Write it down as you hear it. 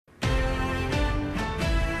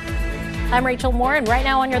I'm Rachel Moore, and right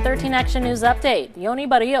now on your 13 Action News Update, Yoni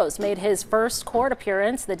Barrios made his first court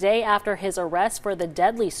appearance the day after his arrest for the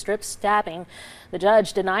deadly strip stabbing. The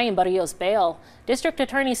judge denying Barrios bail. District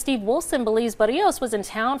Attorney Steve Wilson believes Barrios was in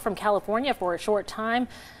town from California for a short time,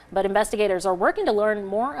 but investigators are working to learn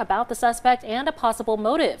more about the suspect and a possible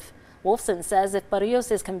motive. Wolfson says if Barrios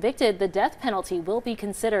is convicted, the death penalty will be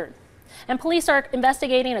considered. And police are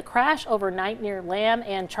investigating a crash overnight near Lamb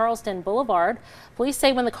and Charleston Boulevard. Police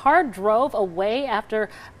say when the car drove away after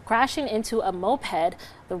crashing into a moped,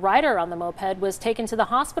 the rider on the moped was taken to the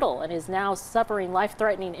hospital and is now suffering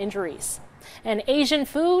life-threatening injuries. And Asian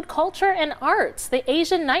food, culture, and arts. The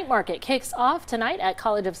Asian Night Market kicks off tonight at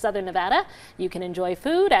College of Southern Nevada. You can enjoy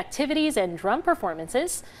food, activities, and drum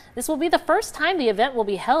performances. This will be the first time the event will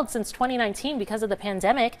be held since 2019 because of the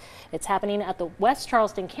pandemic. It's happening at the West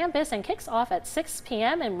Charleston campus and kicks off at 6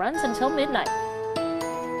 p.m. and runs until midnight.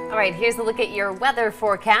 All right, here's a look at your weather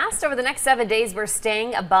forecast. Over the next 7 days, we're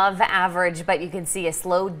staying above average, but you can see a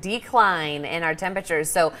slow decline in our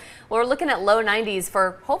temperatures. So we're looking at low 90s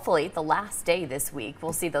for hopefully the last day this week.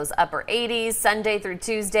 We'll see those upper 80s Sunday through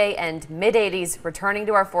Tuesday and mid 80s returning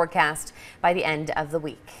to our forecast by the end of the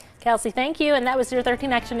week. Kelsey, thank you. And that was your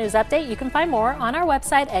 13 Action News Update. You can find more on our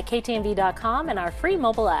website at ktnv.com and our free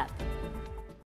mobile app.